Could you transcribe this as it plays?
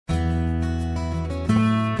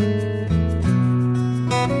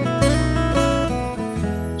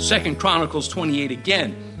2 Chronicles 28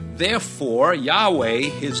 again. Therefore, Yahweh,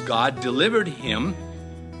 his God, delivered him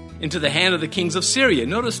into the hand of the kings of Syria.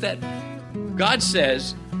 Notice that God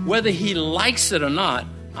says, whether he likes it or not,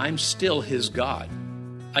 I'm still his God.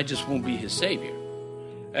 I just won't be his Savior.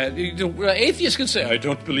 Atheists can say, I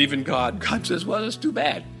don't believe in God. God says, well, that's too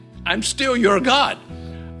bad. I'm still your God.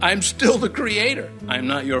 I'm still the Creator. I'm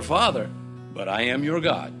not your Father, but I am your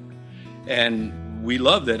God. And we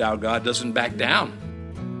love that our God doesn't back down.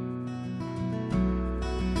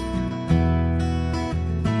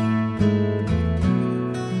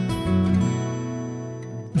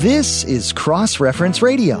 This is Cross-Reference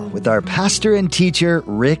Radio with our pastor and teacher,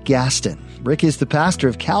 Rick Gaston. Rick is the pastor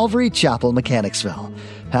of Calvary Chapel, Mechanicsville.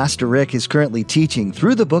 Pastor Rick is currently teaching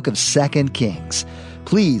through the book of 2 Kings.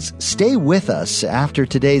 Please stay with us after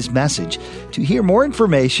today's message to hear more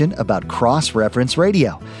information about Cross-Reference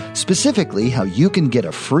Radio, specifically how you can get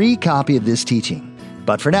a free copy of this teaching.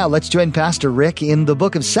 But for now, let's join Pastor Rick in the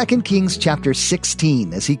book of 2 Kings chapter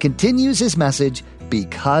 16 as he continues his message,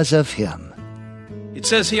 Because of Him. It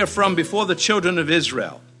says here, from before the children of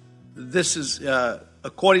Israel. This is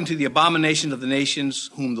according to the abomination of the nations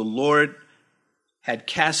whom the Lord had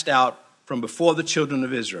cast out from before the children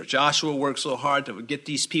of Israel. Joshua worked so hard to get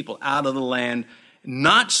these people out of the land,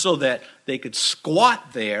 not so that they could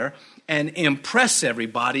squat there and impress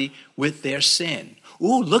everybody with their sin.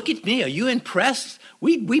 Ooh, look at me. Are you impressed?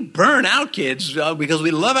 We burn our kids because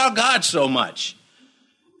we love our God so much.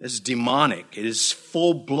 It's demonic. It is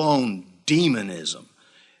full-blown demonism.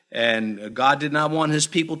 And God did not want his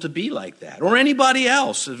people to be like that, or anybody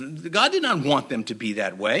else. God did not want them to be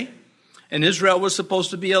that way. And Israel was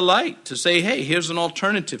supposed to be a light, to say, hey, here's an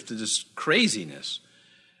alternative to this craziness.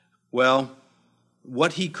 Well,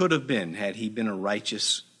 what he could have been had he been a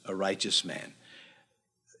righteous man.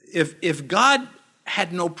 If God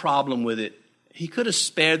had no problem with it, he could have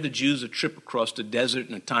spared the Jews a trip across the desert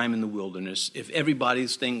and a time in the wilderness if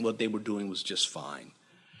everybody's thing, what they were doing was just fine.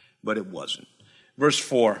 But it wasn't. Verse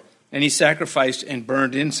 4, and he sacrificed and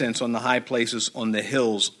burned incense on the high places on the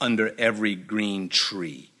hills under every green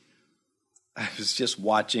tree. I was just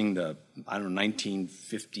watching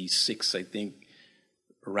 1956, I think,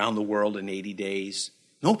 Around the World in 80 Days.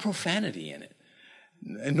 No profanity in it.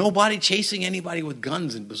 And nobody chasing anybody with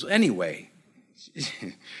guns. Anyway,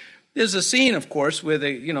 there's a scene, of course, where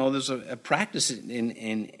there's a practice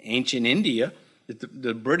in ancient India.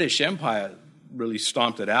 The British Empire really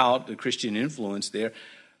stomped it out, the Christian influence there,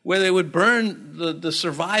 where they would burn the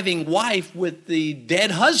surviving wife with the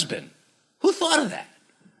dead husband. Who thought of that?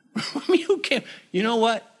 I mean, who cares? You know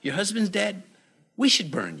what? Your husband's dead. We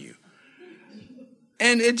should burn you.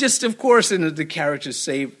 And it just, of course, and the characters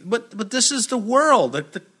saved. But this is the world,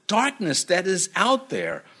 the darkness that is out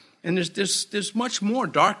there. And there's much more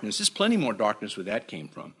darkness. There's plenty more darkness where that came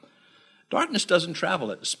from. Darkness doesn't travel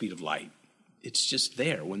at the speed of light. It's just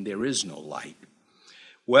there when there is no light.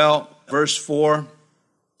 Well, verse 4,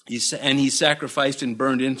 he sacrificed and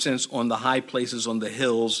burned incense on the high places on the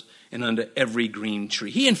hills and under every green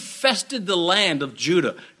tree. He infested the land of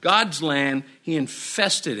Judah, God's land. He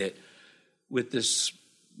infested it with this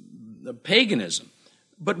paganism.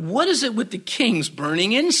 But what is it with the kings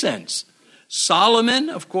burning incense?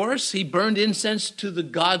 Solomon, of course, he burned incense to the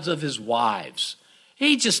gods of his wives.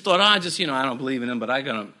 He just thought, I don't believe in them, but I'm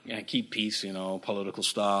going to keep peace, political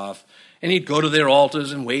stuff. And he'd go to their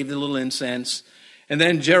altars and wave the little incense. And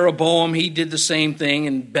then Jeroboam, he did the same thing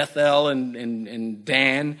in Bethel and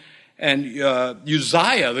Dan. And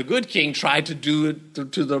Uzziah, the good king, tried to do it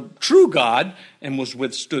to the true God and was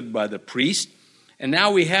withstood by the priest. And now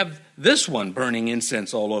we have this one burning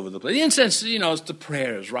incense all over the place. The incense, is the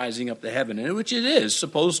prayers rising up to heaven, which it is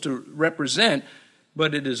supposed to represent,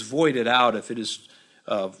 but it is voided out if it is,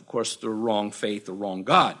 of course, the wrong faith, the wrong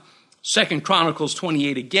God. 2 Chronicles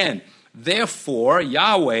 28 again. Therefore,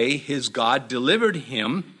 Yahweh, his God, delivered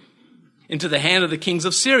him into the hand of the kings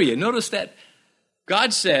of Syria. Notice that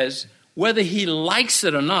God says, whether he likes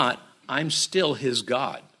it or not, I'm still his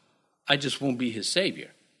God. I just won't be his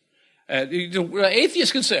Savior.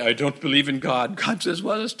 Atheists can say, I don't believe in God. God says,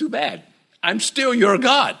 well, that's too bad. I'm still your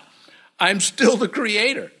God. I'm still the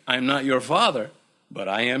Creator. I'm not your Father, but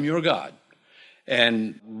I am your God.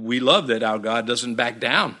 And we love that our God doesn't back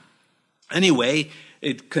down. Anyway,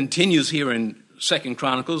 it continues here in 2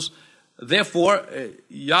 Chronicles. Therefore,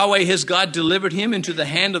 Yahweh his God delivered him into the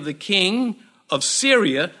hand of the king of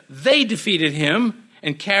Syria. They defeated him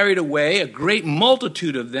and carried away a great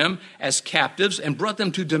multitude of them as captives and brought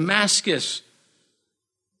them to Damascus.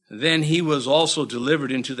 Then he was also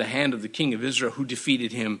delivered into the hand of the king of Israel, who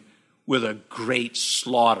defeated him with a great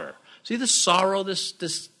slaughter. See the sorrow, this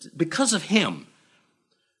because of him,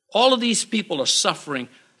 All of these people are suffering.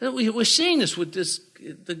 We're seeing this with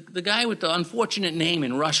the guy with the unfortunate name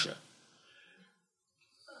in Russia.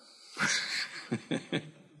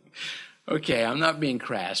 Okay, I'm not being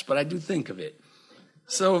crass, but I do think of it.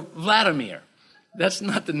 So Vladimir, that's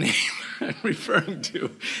not the name I'm referring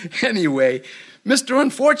to. Anyway, Mr.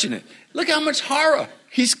 Unfortunate, look how much horror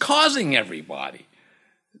he's causing everybody.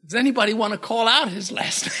 Does anybody want to call out his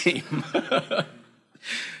last name?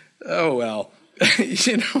 Oh, well,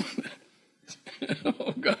 oh,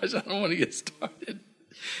 gosh, I don't want to get started.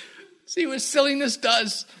 See what silliness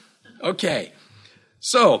does? Okay,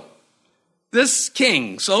 so this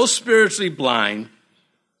king, so spiritually blind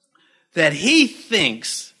that he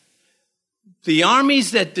thinks the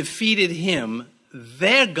armies that defeated him,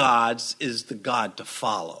 their gods is the God to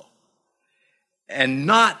follow, and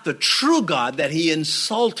not the true God that he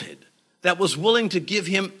insulted, that was willing to give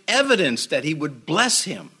him evidence that he would bless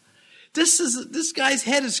him. This guy's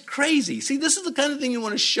head is crazy. See, this is the kind of thing you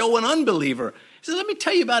want to show an unbeliever. He says, let me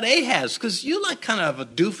tell you about Ahaz, because you're like kind of a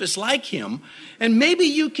doofus like him, and maybe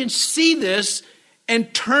you can see this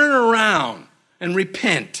and turn around and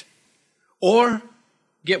repent, or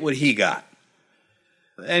get what he got.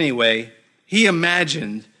 Anyway, he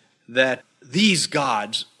imagined that these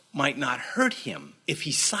gods might not hurt him if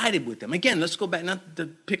he sided with them. Again, let's go back, not to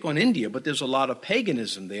pick on India, but there's a lot of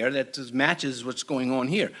paganism there that matches what's going on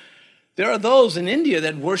here. There are those in India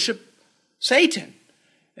that worship Satan,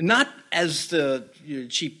 and not as the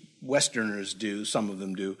cheap Westerners do, some of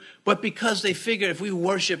them do, but because they figure if we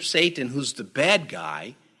worship Satan, who's the bad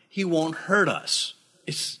guy, he won't hurt us.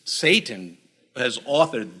 It's Satan has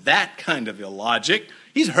authored that kind of illogic.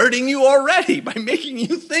 He's hurting you already by making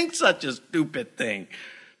you think such a stupid thing,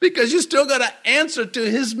 because you still got to answer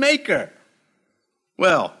to his maker.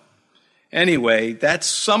 Well, anyway, that's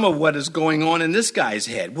some of what is going on in this guy's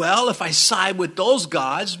head. Well, if I side with those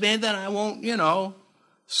gods, man, then I won't,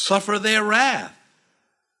 suffer their wrath.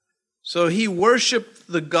 So he worshiped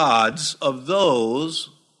the gods of those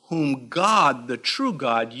whom God, the true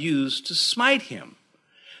God, used to smite him.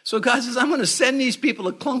 So God says, I'm going to send these people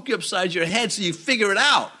to clunk you upside your head so you figure it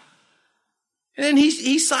out. And then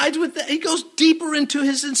he sides with that. He goes deeper into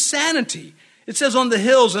his insanity. It says on the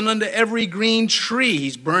hills and under every green tree,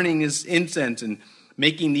 he's burning his incense and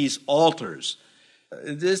making these altars.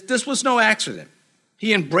 This was no accident.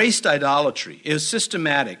 He embraced idolatry. It was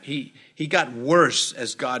systematic. He got worse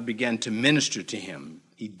as God began to minister to him.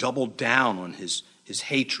 He doubled down on his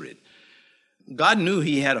hatred. God knew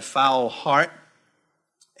he had a foul heart,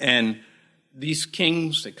 and these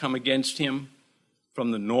kings that come against him from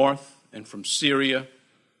the north and from Syria,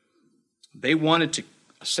 they wanted to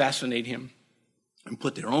assassinate him and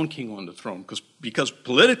put their own king on the throne, because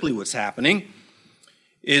politically what's happening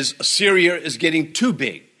is Syria is getting too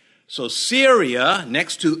big. So Syria,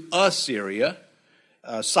 next to Assyria,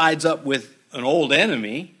 sides up with an old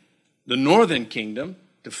enemy, the northern kingdom,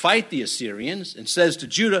 to fight the Assyrians, and says to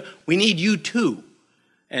Judah, we need you too.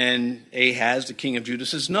 And Ahaz, the king of Judah,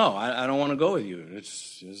 says, no, I don't want to go with you.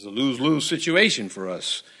 It's a lose-lose situation for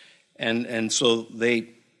us. And so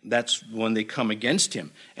that's when they come against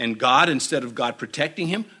him. And God, instead of God protecting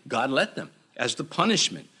him, God let them as the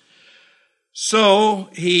punishment. So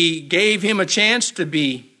he gave him a chance to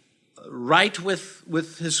be right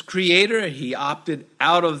with his creator. He opted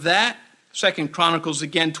out of that. 2 Chronicles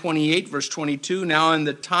again 28, verse 22. Now in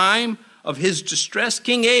the time of his distress,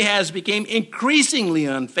 King Ahaz became increasingly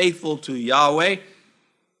unfaithful to Yahweh.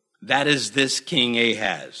 That is this King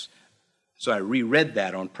Ahaz. So I reread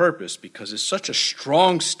that on purpose because it's such a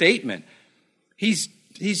strong statement. He's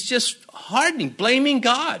just hardening, blaming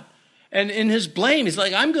God. And in his blame, he's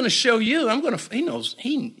like, I'm going to show you.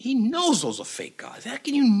 He knows those are fake gods. How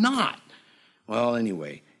can you not? Well,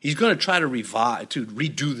 anyway, he's going to try to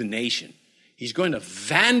redo the nation. He's going to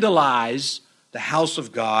vandalize the house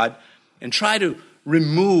of God and try to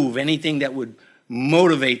remove anything that would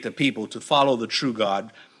motivate the people to follow the true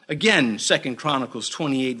God. Again, 2 Chronicles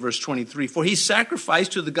 28, verse 23, for he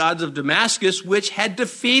sacrificed to the gods of Damascus, which had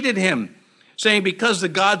defeated him, saying, because the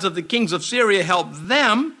gods of the kings of Syria helped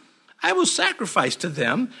them, I will sacrifice to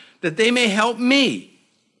them that they may help me.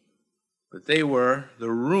 But they were the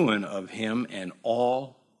ruin of him and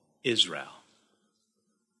all Israel.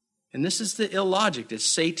 And this is the illogic that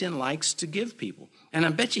Satan likes to give people. And I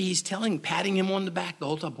bet you he's patting him on the back the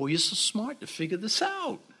whole time. Boy, you're so smart to figure this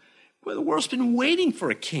out. Boy, the world's been waiting for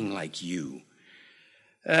a king like you.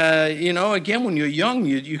 Again, when you're young,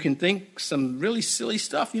 you can think some really silly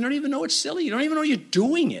stuff. You don't even know it's silly. You don't even know you're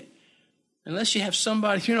doing it. Unless you have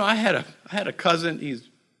somebody, I had a cousin,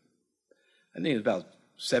 I think he's about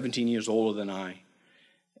 17 years older than I.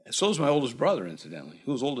 And so was my oldest brother, incidentally,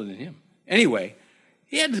 who was older than him. Anyway,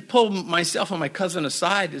 he had to pull myself and my cousin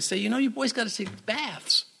aside to say, you boys got to take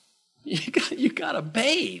baths. You got to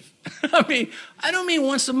bathe. I don't mean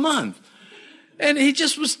once a month. And he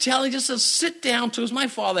just was telling, just to sit down to us. My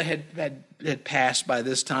father had passed by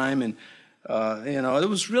this time, and there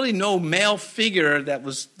was really no male figure that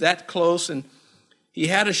was that close. And he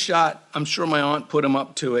had a shot. I'm sure my aunt put him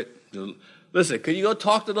up to it. Listen, could you go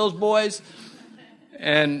talk to those boys?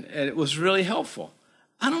 And it was really helpful.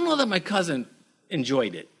 I don't know that my cousin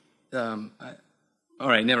enjoyed it. All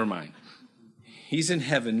right, never mind. He's in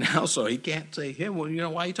heaven now, so he can't say, hey, well,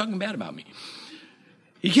 why are you talking bad about me?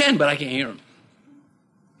 He can, but I can't hear him.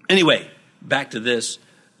 Anyway, back to this.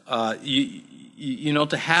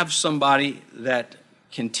 To have somebody that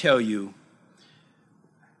can tell you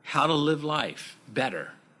how to live life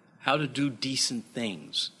better, how to do decent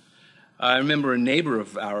things. I remember a neighbor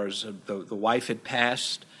of ours, the wife had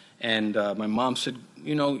passed, and my mom said,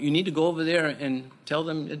 you need to go over there and tell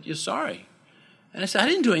them that you're sorry. And I said, I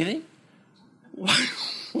didn't do anything. Why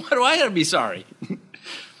do I got to be sorry?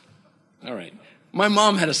 All right. My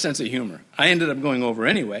mom had a sense of humor. I ended up going over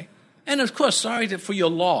anyway. And, of course, sorry for your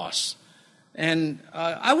loss. And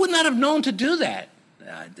I would not have known to do that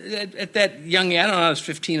at that young age. I don't know, I was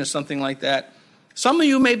 15 or something like that. Some of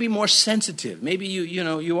you may be more sensitive. Maybe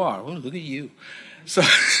you are. Oh, look at you. So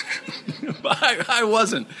I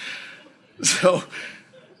wasn't. So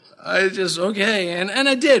I just, okay. And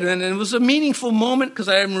I did. And it was a meaningful moment because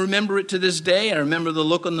I remember it to this day. I remember the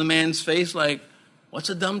look on the man's face like, what's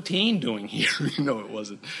a dumb teen doing here?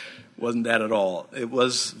 It wasn't that at all. It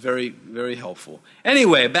was very, very helpful.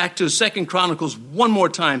 Anyway, back to 2 Chronicles one more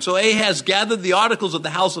time. So Ahaz gathered the articles of the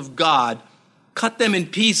house of God, cut them in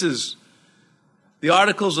pieces. The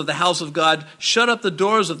articles of the house of God, shut up the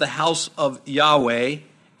doors of the house of Yahweh,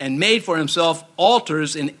 and made for himself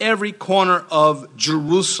altars in every corner of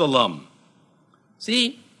Jerusalem.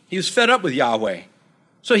 See, he was fed up with Yahweh.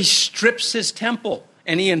 So he strips his temple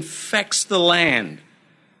and he infects the land.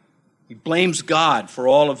 He blames God for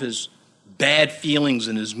all of his bad feelings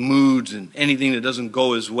and his moods and anything that doesn't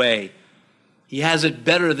go his way. He has it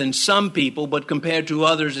better than some people, but compared to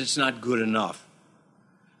others, it's not good enough.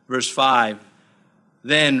 Verse 5,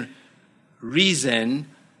 then Rezin,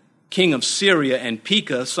 king of Syria, and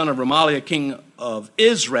Pekah, son of Remaliah, king of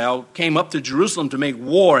Israel, came up to Jerusalem to make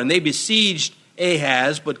war, and they besieged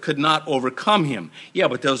Ahaz, but could not overcome him. Yeah,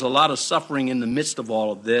 but there was a lot of suffering in the midst of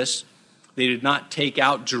all of this. They did not take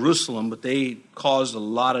out Jerusalem, but they caused a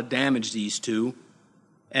lot of damage, these two.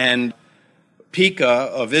 And Pekah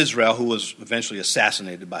of Israel, who was eventually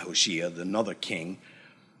assassinated by Hoshea, another king,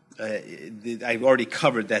 I've already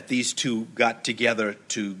covered that these two got together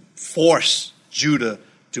to force Judah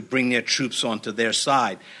to bring their troops onto their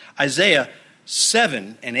side. Isaiah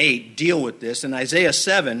 7 and 8 deal with this. In Isaiah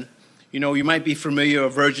 7, you might be familiar, a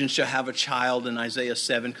virgin shall have a child in Isaiah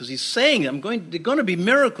 7, because he's saying, there are going to be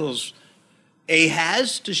miracles,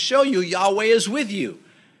 Ahaz, to show you Yahweh is with you.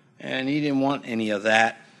 And he didn't want any of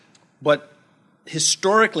that. But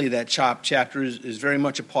historically, that chapter is very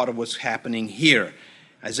much a part of what's happening here.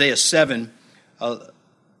 Isaiah 7,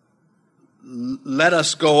 let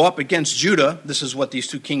us go up against Judah, this is what these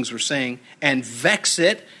two kings were saying, and vex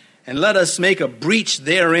it, and let us make a breach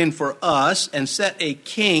therein for us, and set a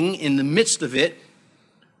king in the midst of it.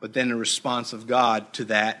 But then the response of God to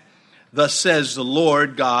that, thus says the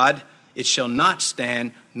Lord God, it shall not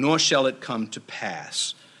stand, nor shall it come to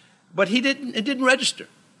pass. But it didn't register.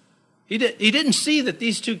 He didn't see that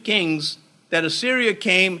these two kings, that Assyria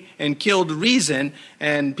came and killed Rezin,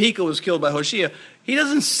 and Pekah was killed by Hoshea. He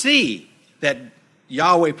doesn't see that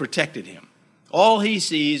Yahweh protected him. All he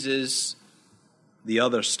sees is the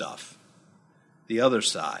other stuff, the other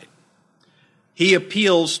side. He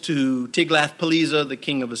appeals to Tiglath-Pileser, the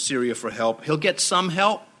king of Assyria, for help. He'll get some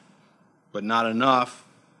help, but not enough.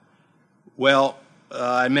 Well,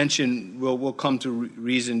 I mentioned we'll come to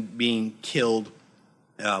Rezin being killed,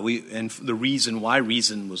 and the reason why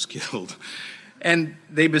Rezin was killed. And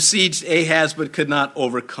they besieged Ahaz, but could not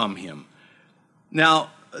overcome him. Now,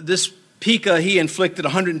 this Pekah, he inflicted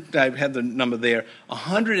I have the number there,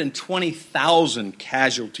 120,000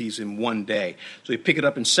 casualties in one day. So you pick it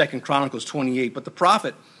up in 2 Chronicles 28. But the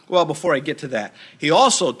prophet, well, before I get to that, he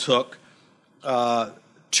also took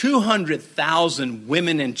 200,000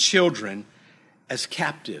 women and children as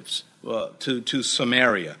captives to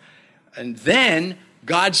Samaria. And then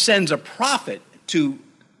God sends a prophet to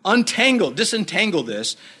disentangle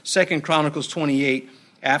this, 2 Chronicles 28,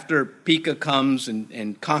 after Pekah comes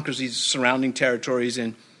and conquers these surrounding territories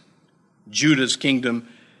in Judah's kingdom.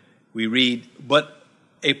 We read, but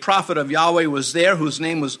a prophet of Yahweh was there whose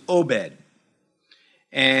name was Obed.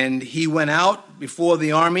 And he went out before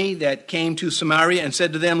the army that came to Samaria and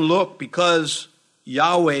said to them, look, because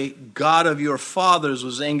Yahweh, God of your fathers,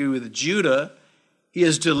 was angry with Judah, he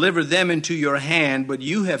has delivered them into your hand, but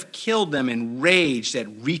you have killed them in rage that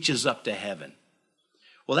reaches up to heaven.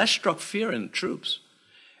 Well, that struck fear in the troops.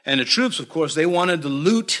 And the troops, of course, they wanted the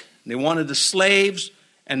loot, they wanted the slaves,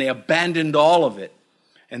 and they abandoned all of it.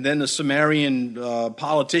 And then the Samaritan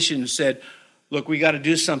politicians said, look, we got to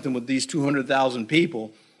do something with these 200,000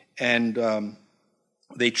 people. And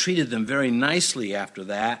they treated them very nicely after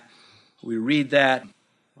that. We read that.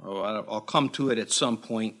 I'll come to it at some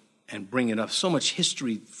point and bring it up. So much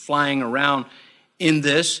history flying around in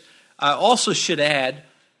this. I also should add,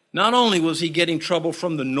 not only was he getting trouble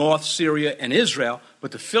from the north, Syria and Israel,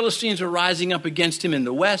 but the Philistines were rising up against him in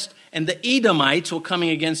the west, and the Edomites were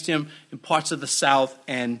coming against him in parts of the south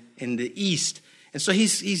and in the east. And so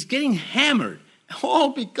he's getting hammered, all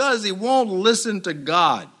because he won't listen to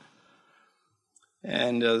God.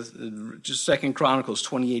 And just 2 Chronicles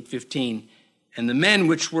 28:15, and the men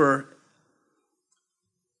which were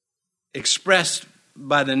expressed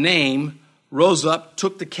by the name rose up,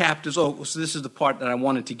 took the captives. Oh, so this is the part that I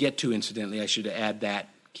wanted to get to, incidentally. I should add that,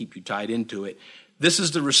 keep you tied into it. This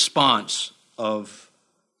is the response of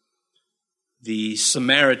the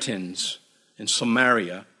Samaritans in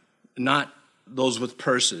Samaria, not those with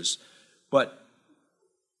purses, but,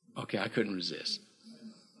 okay, I couldn't resist.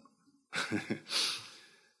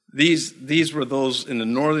 These were those in the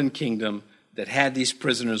northern kingdom that had these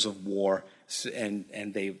prisoners of war, and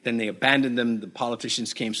they abandoned them. The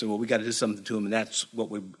politicians came and said, well, we got to do something to them, and that's what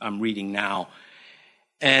I'm reading now.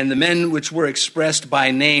 And the men which were expressed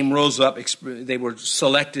by name rose up. They were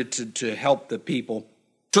selected to help the people,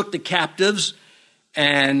 took the captives,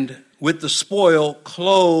 and with the spoil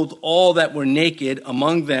clothed all that were naked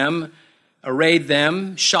among them, arrayed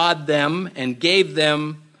them, shod them, and gave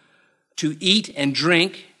them to eat and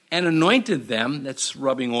drink, and anointed them, that's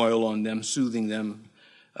rubbing oil on them, soothing them,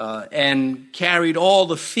 and carried all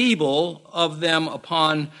the feeble of them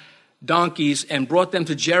upon donkeys, and brought them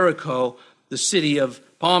to Jericho, the city of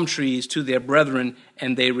palm trees, to their brethren,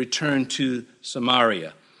 and they returned to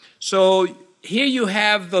Samaria. So here you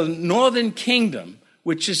have the northern kingdom,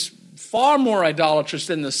 which is far more idolatrous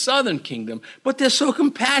than the southern kingdom, but they're so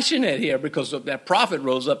compassionate here because of that prophet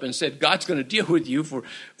rose up and said, God's going to deal with you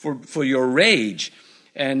for your rage.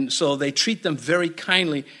 And so they treat them very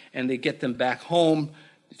kindly, and they get them back home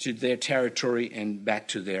to their territory and back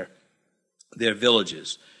to their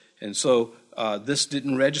villages. And so this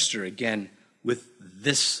didn't register again with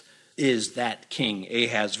this is that king,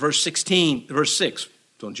 Ahaz. Verse 6,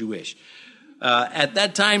 don't you wish? At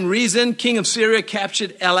that time, Rezin, king of Syria,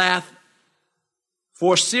 captured Elath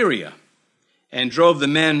for Syria and drove the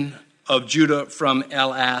men of Judah from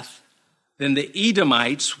Elath. Then the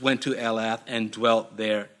Edomites went to Elath and dwelt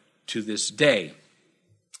there to this day.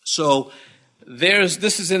 So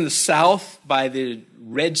this is in the south by the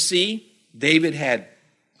Red Sea. David had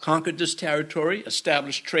conquered this territory,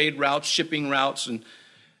 established trade routes, shipping routes, and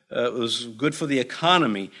it was good for the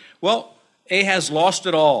economy. Well, Ahaz lost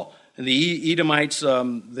it all. And the Edomites,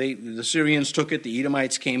 the Syrians took it. The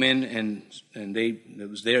Edomites came in, and it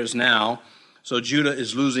was theirs now. So Judah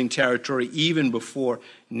is losing territory even before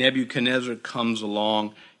Nebuchadnezzar comes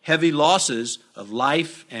along. Heavy losses of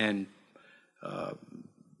life and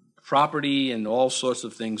property and all sorts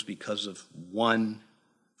of things because of one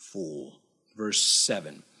fool. Verse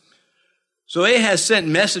 7. So Ahaz sent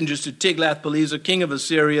messengers to Tiglath-Pileser, king of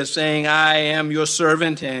Assyria, saying, I am your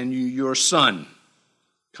servant and your son.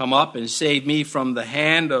 Come up and save me from the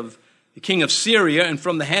hand of the king of Syria and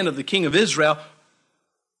from the hand of the king of Israel,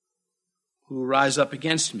 who rise up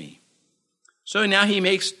against me. So now he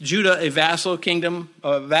makes Judah a vassal kingdom,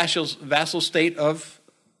 a vassal state of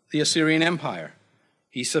the Assyrian Empire.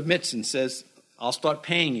 He submits and says, I'll start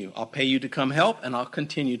paying you. I'll pay you to come help, and I'll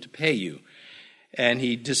continue to pay you. And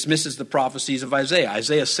he dismisses the prophecies of Isaiah.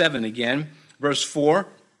 Isaiah 7 again, verse 4,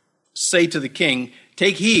 say to the king,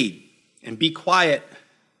 take heed and be quiet.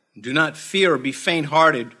 Do not fear or be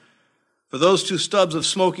faint-hearted. For those two stubs of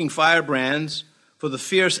smoking firebrands, for the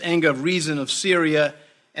fierce anger of Rezin of Syria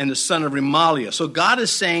and the son of Remaliah. So God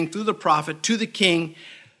is saying through the prophet to the king,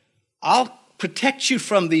 I'll protect you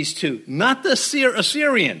from these two, not the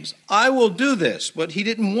Assyrians. I will do this. But he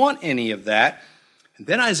didn't want any of that. And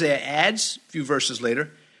then Isaiah adds, a few verses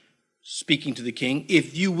later, speaking to the king,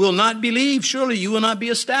 if you will not believe, surely you will not be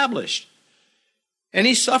established. And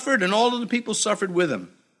he suffered, and all of the people suffered with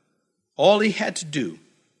him. All he had to do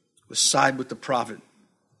was side with the prophet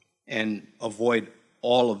and avoid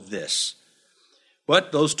all of this.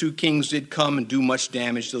 But those two kings did come and do much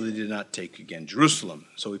damage, though they did not take again Jerusalem.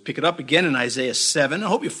 So we pick it up again in Isaiah 7. I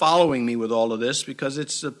hope you're following me with all of this, because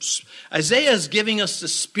Isaiah is giving us the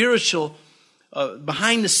spiritual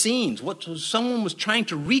behind the scenes. Someone was trying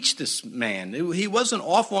to reach this man. He wasn't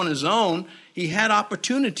off on his own. He had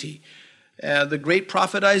opportunity. The great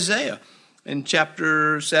prophet Isaiah. In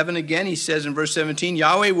chapter 7 again, he says in verse 17,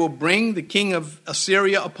 Yahweh will bring the king of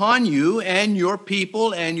Assyria upon you and your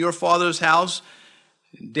people and your father's house,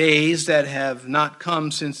 days that have not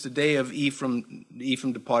come since the day of Ephraim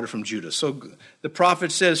departed from Judah. So the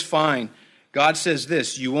prophet says, fine. God says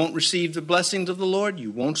this, you won't receive the blessings of the Lord.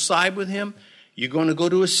 You won't side with him. You're going to go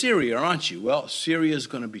to Assyria, aren't you? Well, Syria is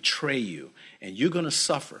going to betray you, and you're going to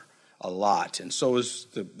suffer a lot. And so is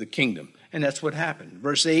the kingdom. And that's what happened.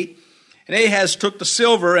 Verse 8, and Ahaz took the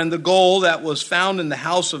silver and the gold that was found in the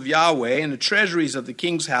house of Yahweh and the treasuries of the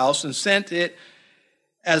king's house and sent it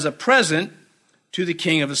as a present to the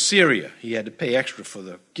king of Assyria. He had to pay extra for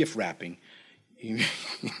the gift wrapping.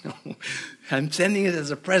 I'm sending it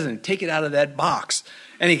as a present. Take it out of that box.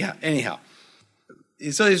 Anyhow.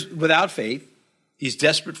 So he's without faith. He's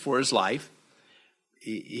desperate for his life.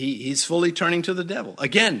 He's fully turning to the devil.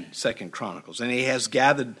 Again, 2 Chronicles. And Ahaz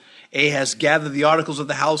gathered the articles of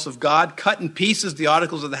the house of God, cut in pieces the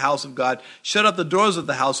articles of the house of God, shut up the doors of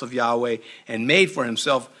the house of Yahweh, and made for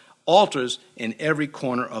himself altars in every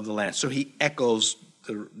corner of the land. So he echoes,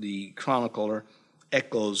 the chronicler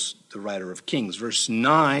echoes the writer of Kings. Verse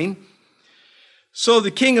 9, so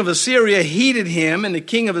the king of Assyria heeded him, and the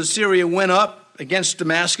king of Assyria went up against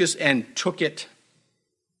Damascus and took it,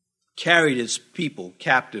 carried its people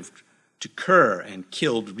captive to Kir, and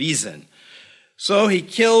killed Rezin. So he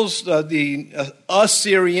kills the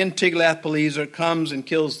Assyrian, Tiglath-Pileser comes and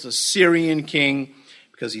kills the Syrian king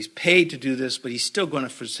because he's paid to do this, but he's still going to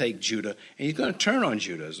forsake Judah, and he's going to turn on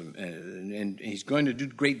Judaism, and he's going to do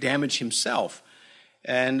great damage himself.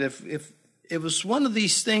 And if it was one of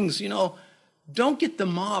these things, don't get the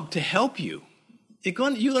mob to help you. You're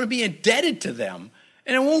going to be indebted to them,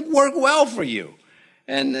 and it won't work well for you.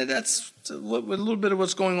 And that's a little bit of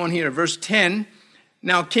what's going on here. Verse 10,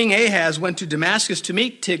 now King Ahaz went to Damascus to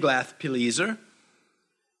meet Tiglath-Pileser,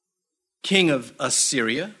 king of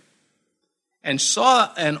Assyria, and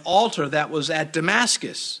saw an altar that was at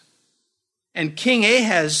Damascus. And King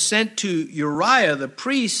Ahaz sent to Uriah the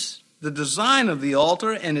priest the design of the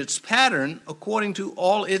altar and its pattern according to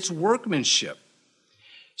all its workmanship.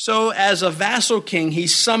 So as a vassal king, he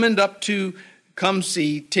summoned up to come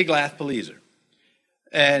see Tiglath-Pileser.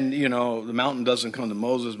 And, the mountain doesn't come to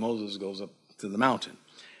Moses. Moses goes up to the mountain.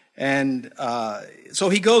 And so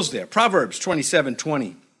he goes there. Proverbs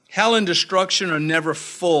 27:20. Hell and destruction are never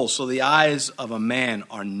full, so the eyes of a man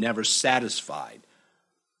are never satisfied.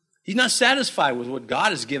 He's not satisfied with what God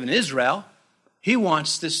has given Israel. He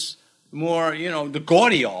wants this more, the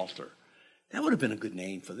gaudy altar. That would have been a good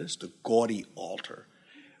name for this, the gaudy altar.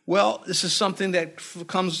 Well, this is something that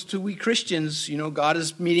comes to we Christians. God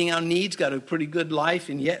is meeting our needs, got a pretty good life,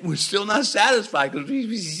 and yet we're still not satisfied because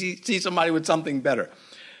we see somebody with something better.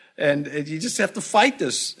 And you just have to fight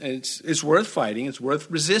this. It's worth fighting. It's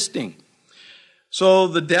worth resisting. So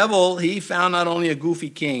the devil, he found not only a goofy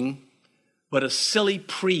king, but a silly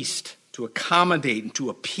priest to accommodate and to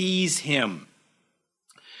appease him.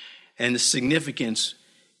 And the significance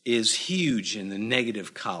is huge in the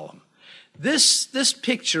negative column. This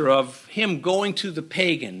picture of him going to the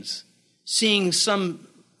pagans, seeing some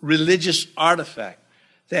religious artifact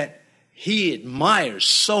that he admires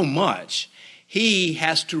so much, he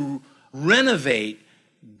has to renovate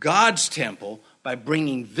God's temple by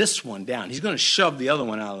bringing this one down. He's going to shove the other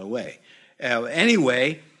one out of the way.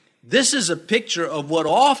 Anyway, this is a picture of what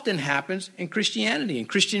often happens in Christianity, in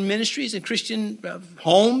Christian ministries, in Christian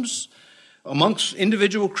homes, amongst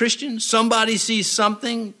individual Christians. Somebody sees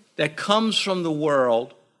something that comes from the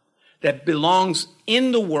world, that belongs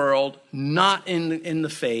in the world, not in the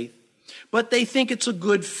faith, but they think it's a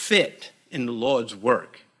good fit in the Lord's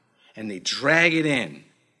work, and they drag it in,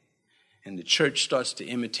 and the church starts to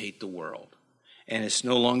imitate the world, and it's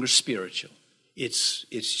no longer spiritual. It's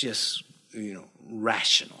just,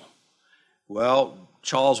 rational. Well,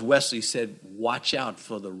 Charles Wesley said, watch out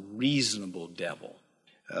for the reasonable devil.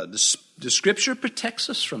 The scripture protects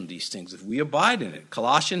us from these things if we abide in it.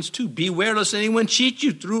 Colossians 2, beware lest anyone cheats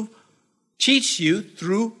you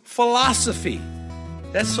through philosophy.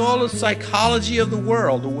 That's all the psychology of the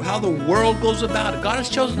world, how the world goes about it. God has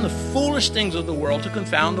chosen the foolish things of the world to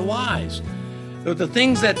confound the wise. But the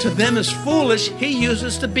things that to them is foolish, he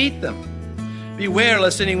uses to beat them. Beware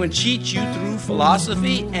lest anyone cheat you through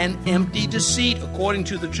philosophy and empty deceit according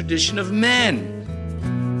to the tradition of men.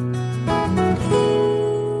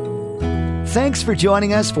 Thanks for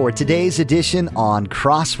joining us for today's edition on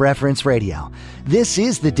Cross Reference Radio. This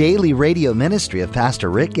is the daily radio ministry of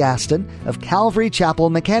Pastor Rick Gaston of Calvary Chapel,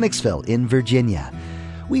 Mechanicsville in Virginia.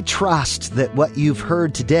 We trust that what you've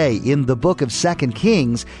heard today in the book of 2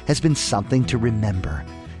 Kings has been something to remember.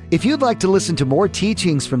 If you'd like to listen to more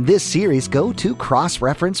teachings from this series, go to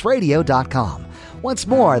crossreferenceradio.com. Once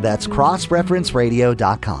more, that's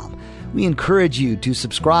crossreferenceradio.com. We encourage you to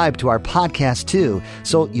subscribe to our podcast too,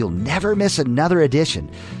 so you'll never miss another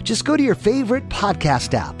edition. Just go to your favorite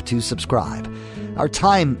podcast app to subscribe. Our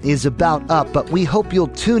time is about up, but we hope you'll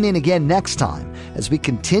tune in again next time as we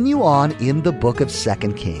continue on in the book of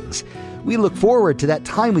 2 Kings. We look forward to that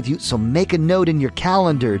time with you, so make a note in your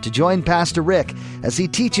calendar to join Pastor Rick as he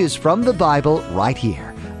teaches from the Bible right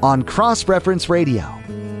here on Cross Reference Radio.